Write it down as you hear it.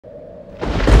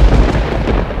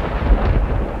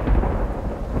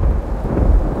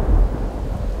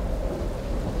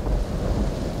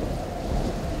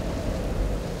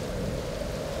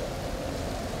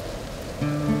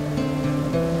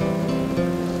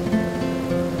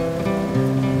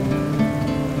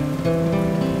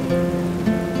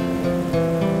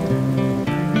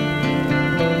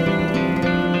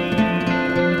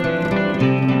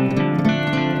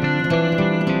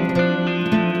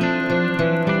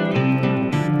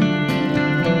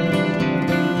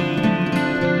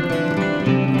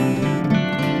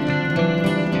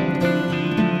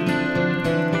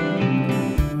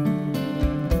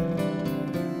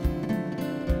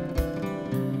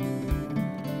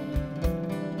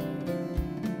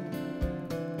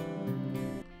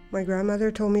My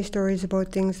grandmother told me stories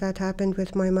about things that happened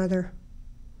with my mother.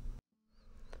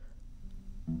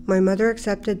 My mother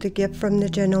accepted the gift from the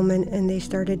gentleman and they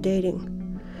started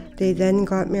dating. They then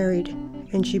got married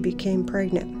and she became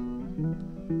pregnant.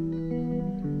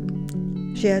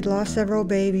 She had lost several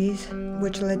babies,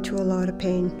 which led to a lot of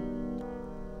pain.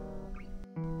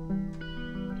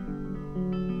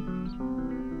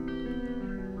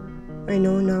 I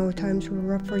know now times were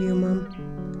rough for you, Mom,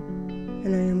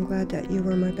 and I am glad that you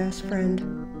were my best friend.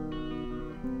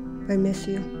 I miss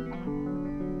you.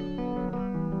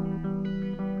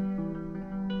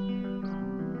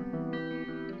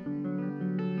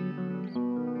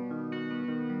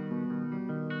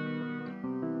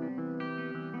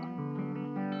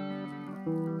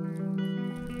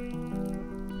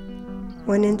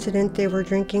 One incident, they were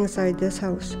drinking inside this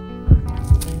house.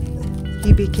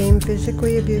 He became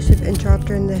physically abusive and chopped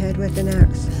her in the head with an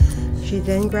axe. She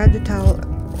then grabbed a towel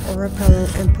or a pillow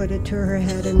and put it to her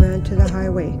head and ran to the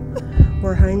highway,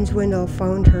 where Windolph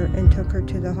found her and took her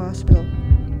to the hospital.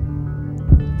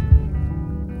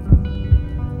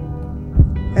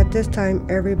 At this time,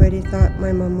 everybody thought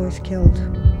my mom was killed.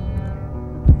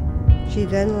 She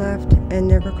then left and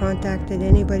never contacted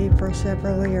anybody for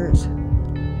several years.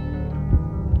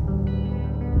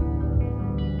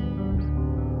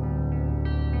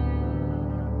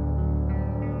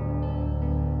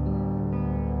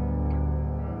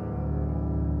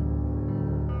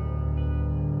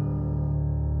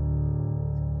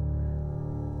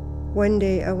 One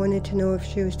day, I wanted to know if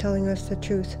she was telling us the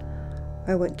truth.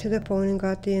 I went to the phone and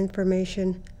got the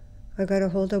information. I got a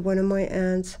hold of one of my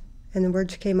aunts, and the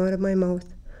words came out of my mouth.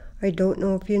 I don't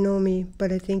know if you know me,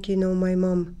 but I think you know my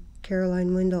mom,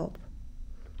 Windolph.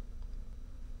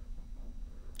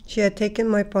 She had taken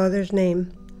my father's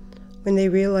name. When they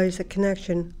realized the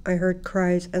connection, I heard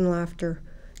cries and laughter.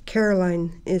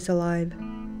 Caroline is alive.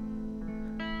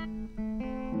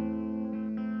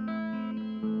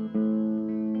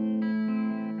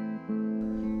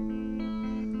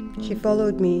 She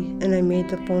followed me and I made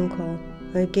the phone call.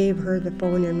 I gave her the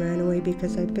phone and ran away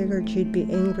because I figured she'd be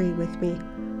angry with me.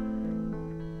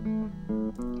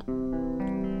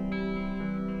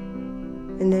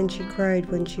 And then she cried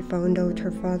when she found out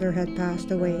her father had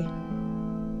passed away.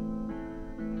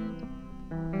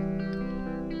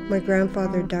 My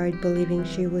grandfather died believing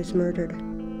she was murdered.